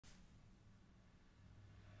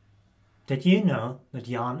Did you know that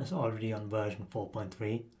Yarn is already on version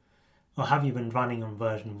 4.3? Or have you been running on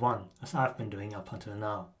version 1 as I've been doing up until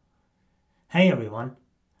now? Hey everyone,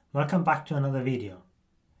 welcome back to another video.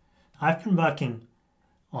 I've been working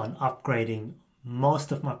on upgrading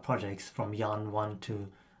most of my projects from Yarn 1 to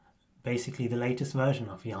basically the latest version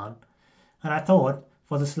of Yarn, and I thought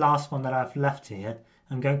for this last one that I've left here,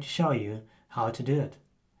 I'm going to show you how to do it.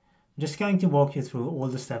 I'm just going to walk you through all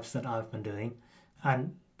the steps that I've been doing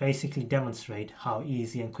and basically demonstrate how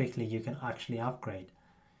easy and quickly you can actually upgrade,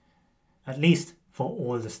 at least for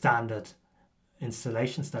all the standard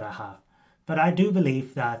installations that I have. But I do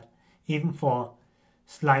believe that even for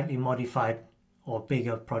slightly modified or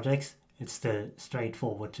bigger projects, it's still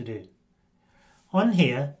straightforward to do. On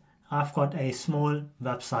here, I've got a small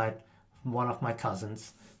website from one of my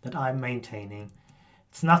cousins that I'm maintaining.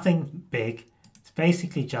 It's nothing big. It's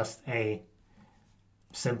basically just a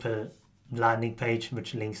simple landing page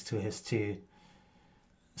which links to his two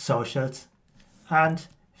socials. And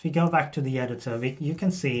if you go back to the editor, you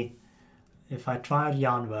can see, if I try a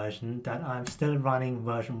Yarn version, that I'm still running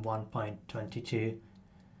version 1.22.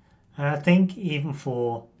 And I think even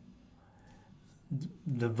for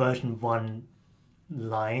the version 1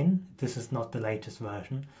 line, this is not the latest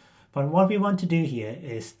version. But what we want to do here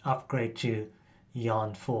is upgrade to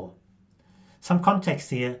Yarn 4. Some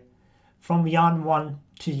context here. From Yarn 1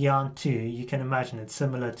 to Yarn 2, you can imagine it's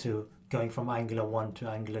similar to going from Angular 1 to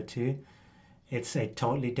Angular 2. It's a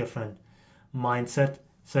totally different mindset.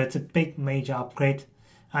 So it's a big major upgrade.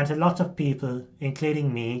 And a lot of people,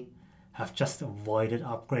 including me, have just avoided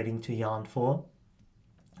upgrading to Yarn 4.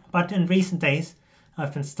 But in recent days,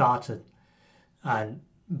 I've been started and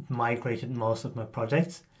migrated most of my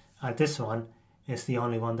projects. And this one is the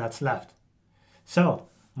only one that's left. So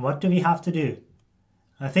what do we have to do?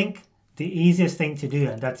 I think the easiest thing to do,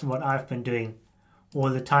 and that's what I've been doing all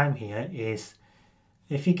the time here, is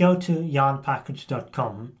if you go to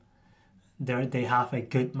yarnpackage.com, there they have a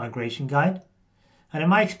good migration guide. And in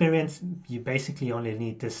my experience, you basically only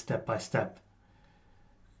need this step-by-step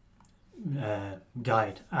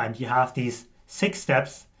guide. And you have these 6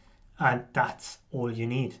 steps, and that's all you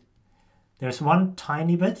need. There's one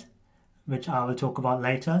tiny bit, which I will talk about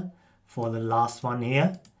later for the last one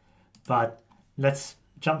here. But let's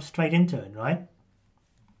jump straight into it, right?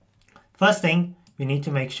 First thing, we need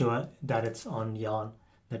to make sure that it's on Yarn,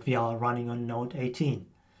 that we are running on node 18.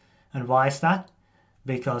 And why is that?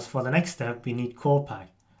 Because for the next step, we need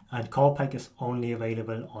Core-Pack, and Core-Pack is only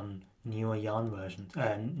available on newer Yarn versions,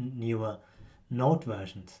 newer node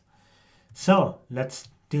versions. So let's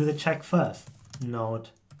do the check first. Node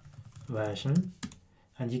version,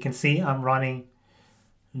 and you can see I'm running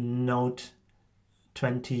node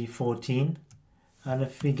 2014. And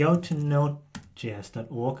if we go to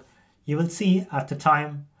node.js.org, you will see at the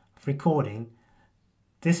time of recording,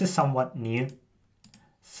 this is somewhat new.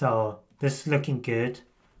 So this is looking good.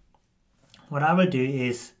 What I will do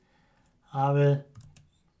is I will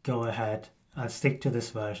go ahead and stick to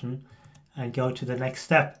this version and go to the next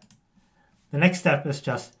step. The next step is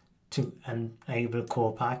just to enable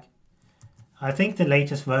Core-Pack. I think the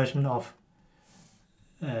latest version of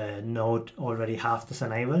Node already have this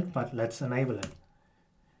enabled, but let's enable it.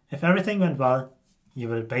 If everything went well, you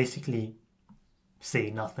will basically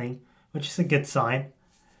see nothing, which is a good sign.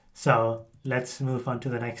 So let's move on to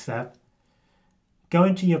the next step. Go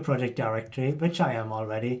into your project directory, which I am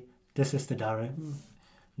already. This is the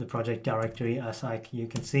project directory, as you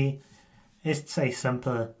can see. It's a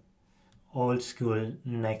simple old school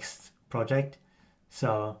next project.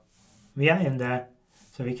 So we are in there,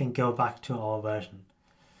 so we can go back to our version.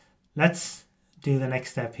 Let's do the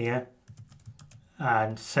next step here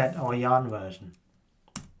and set our Yarn version.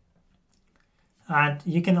 And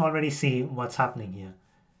you can already see what's happening here.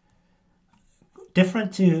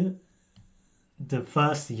 Different to the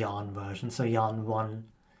first Yarn version, so Yarn 1,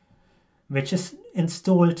 which is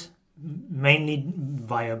installed mainly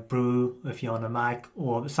via brew if you're on a Mac,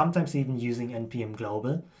 or sometimes even using npm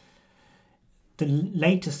global. The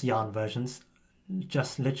latest Yarn versions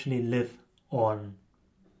just literally live on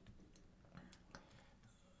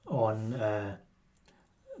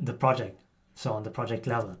the project, so on the project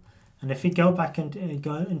level. And if we go back and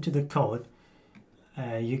go into the code,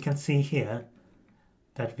 you can see here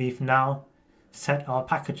that we've now set our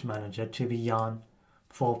package manager to be Yarn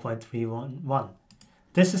 4.311.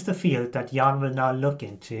 This is the field that Yarn will now look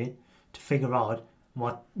into to figure out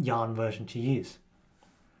what Yarn version to use.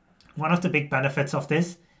 One of the big benefits of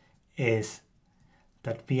this is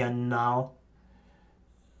that we are now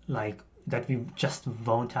that we just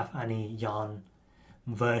won't have any Yarn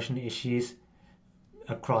version issues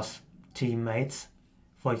across teammates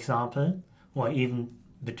for example, or even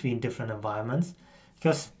between different environments,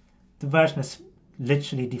 because the version is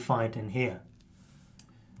literally defined in here.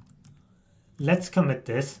 Let's commit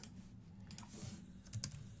this.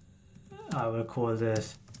 I will call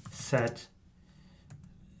this set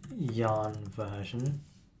yarn version,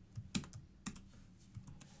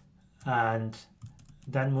 and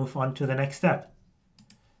then move on to the next step.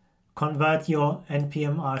 Convert your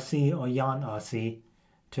npm-rc or yarn-rc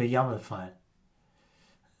to a YAML file.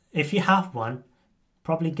 If you have one,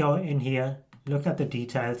 probably go in here, look at the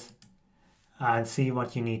details, and see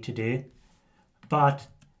what you need to do. But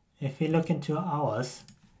if we look into ours,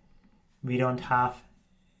 we don't have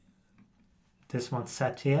this one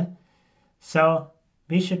set here, so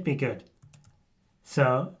we should be good.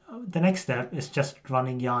 So the next step is just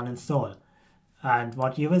running yarn install, and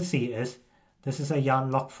what you will see is this is a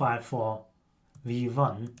yarn log file for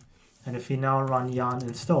v1, and if we now run yarn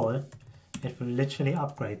install, it will literally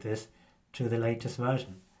upgrade this to the latest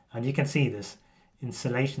version. And you can see this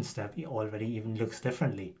installation step already even looks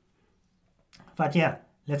differently. But yeah,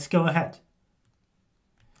 let's go ahead.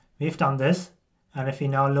 We've done this, and if we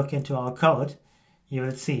now look into our code, you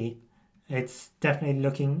will see it's definitely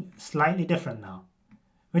looking slightly different now,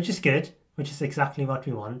 which is good, which is exactly what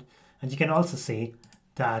we want. And you can also see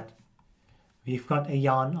that we've got a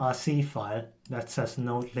yarn-rc file that says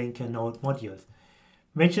node linker node modules,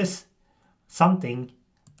 which is something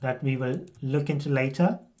that we will look into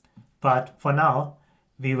later. But for now,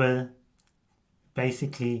 we will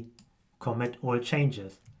basically commit all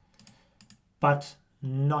changes, but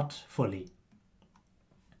not fully.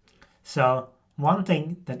 So one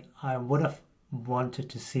thing that I would have wanted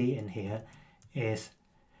to see in here is,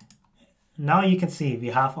 now you can see we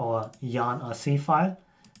have our yarn-rc file,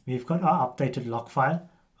 we've got our updated log file,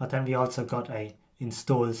 but then we also got a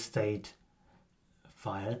install state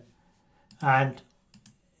file, and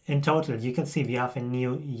in total you can see we have a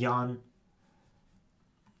new yarn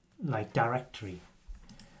directory.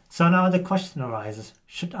 So now the question arises,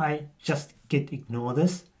 should I just git ignore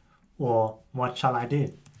this, or what shall I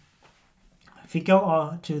do? If you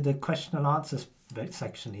go to the question and answers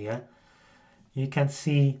section here, you can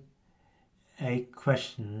see a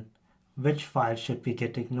question, which file should be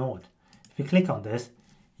git ignored? If you click on this,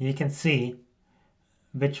 you can see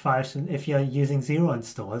which files, if you're using 0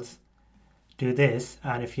 installs, do this,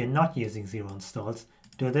 and if you're not using 0 installs,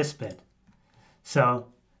 do this bit. So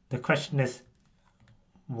the question is,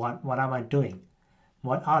 what am I doing?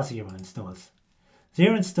 What are 0 installs?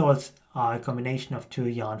 0 installs are a combination of two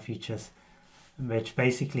yarn features, which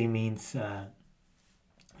basically means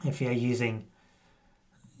if you're using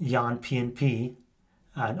yarn PNP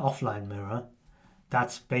and offline mirror,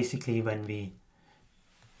 that's basically when we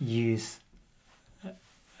use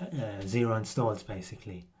 0 installs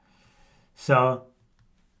basically. So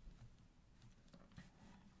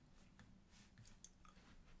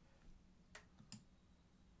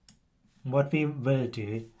what we will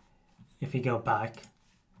do, if we go back,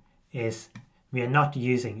 is we are not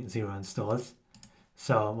using 0 installs.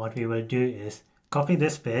 So what we will do is copy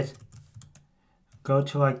this bit, go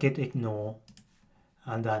to our git ignore,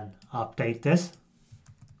 and then update this.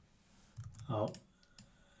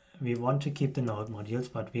 We want to keep the node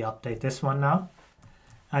modules, but we update this one now.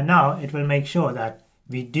 And now it will make sure that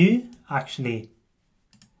we do actually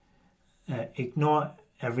ignore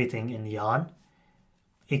everything in yarn,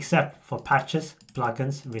 except for patches,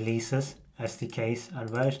 plugins, releases, SDKs, and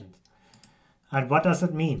versions. And what does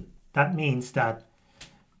it mean? That means that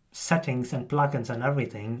settings and plugins and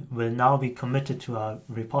everything will now be committed to our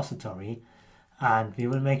repository, and we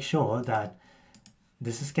will make sure that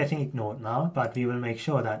this is getting ignored now, but we will make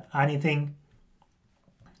sure that anything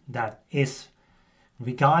that is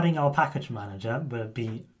regarding our package manager will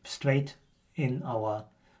be straight in our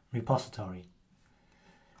repository.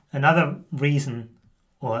 Another reason,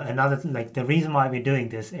 or the reason why we're doing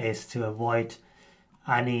this is to avoid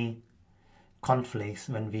any conflicts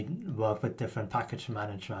when we work with different package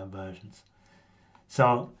manager versions.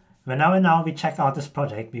 So whenever we check out this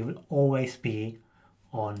project, we will always be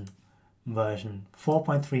on version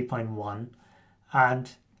 4.3.1,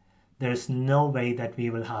 and there's no way that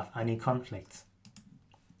we will have any conflicts.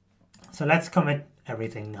 So let's commit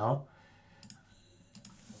everything now.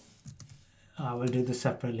 I will do this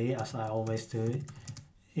separately, as I always do.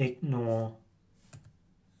 Ignore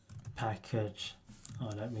package,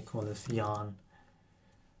 or let me call this yarn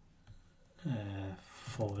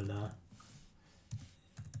folder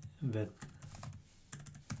with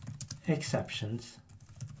exceptions.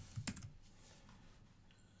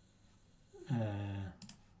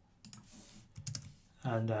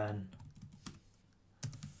 And then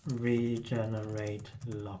regenerate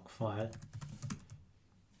log file.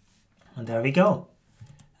 And there we go.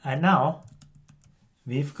 And now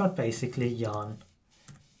we've got basically Yarn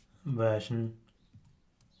version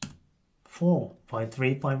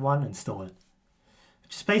 4.3.1 installed,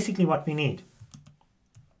 which is basically what we need,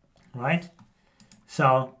 right?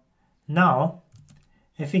 So now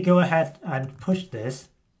if we go ahead and push this,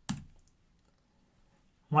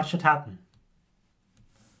 what should happen?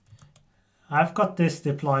 I've got this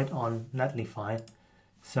deployed on Netlify,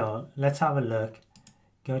 so let's have a look.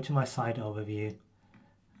 Go to my site overview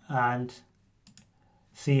and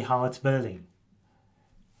see how it's building.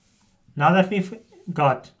 Now that we've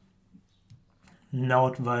got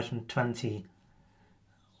Node version 20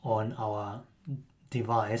 on our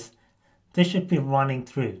device, this should be running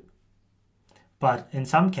through. But in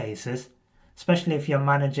some cases, especially if you're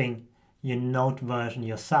managing your Node version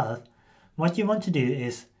yourself, what you want to do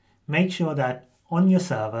is make sure that on your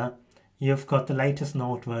server you've got the latest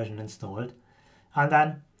Node version installed, and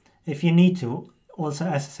then if you need to, also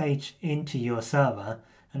SSH into your server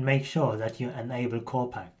and make sure that you enable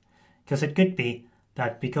Corpack, because it could be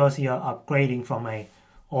that because you're upgrading from a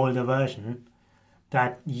older version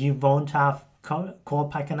that you won't have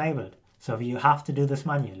Corpack enabled, so you have to do this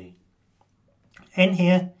manually. In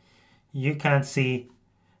here you can see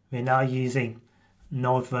we're now using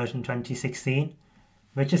Node version 2016,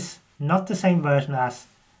 which is not the same version as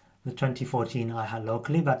the 2014 I had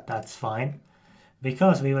locally, but that's fine,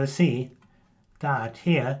 because we will see that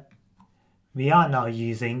here we are now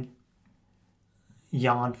using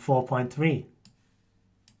Yarn 4.3.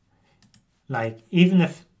 Like, even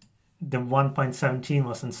if the 1.17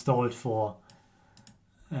 was installed for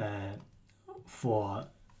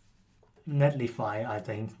Netlify, I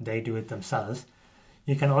think they do it themselves,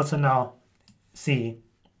 you can also now see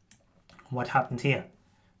what happened here,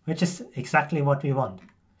 which is exactly what we want.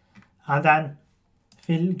 And then if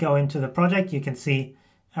we go into the project, you can see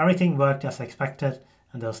everything worked as expected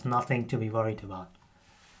and there's nothing to be worried about.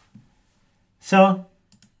 So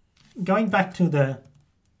going back to the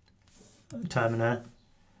terminal,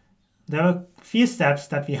 there are a few steps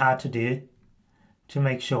that we had to do to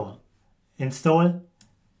make sure. Install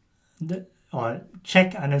or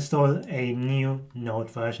check and install a new Node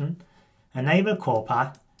version, enable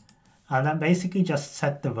Corpack, and then basically just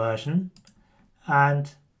set the version,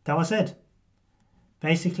 and that was it.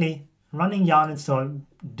 Basically running yarn install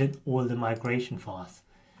did all the migration for us.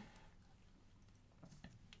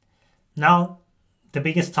 Now the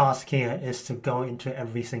biggest task here is to go into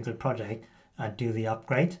every single project and do the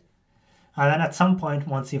upgrade, and then at some point,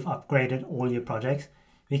 once you've upgraded all your projects,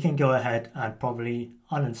 we can go ahead and probably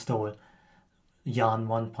uninstall Yarn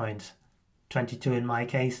 1.22 in my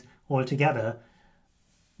case altogether,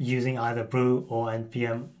 using either brew or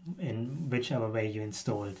npm in whichever way you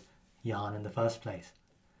installed Yarn in the first place.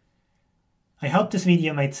 I hope this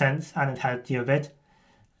video made sense and it helped you a bit.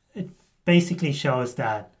 It basically shows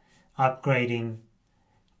that upgrading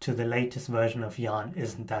to the latest version of Yarn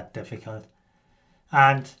isn't that difficult.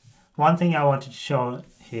 And one thing I wanted to show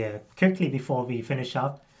here quickly before we finish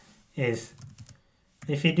up is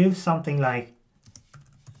if you do something like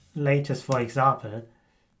latest, for example,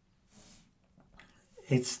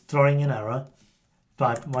 it's throwing an error,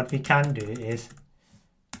 but what we can do is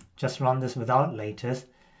just run this without latest,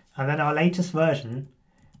 and then our latest version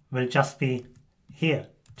will just be here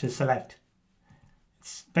to select.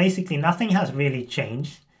 It's basically nothing has really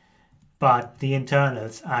changed, but the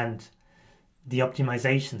internals and the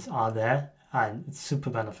optimizations are there, and it's super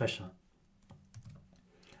beneficial.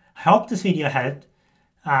 I hope this video helped,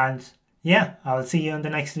 and yeah, I will see you in the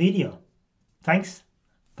next video. Thanks.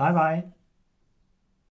 Bye bye.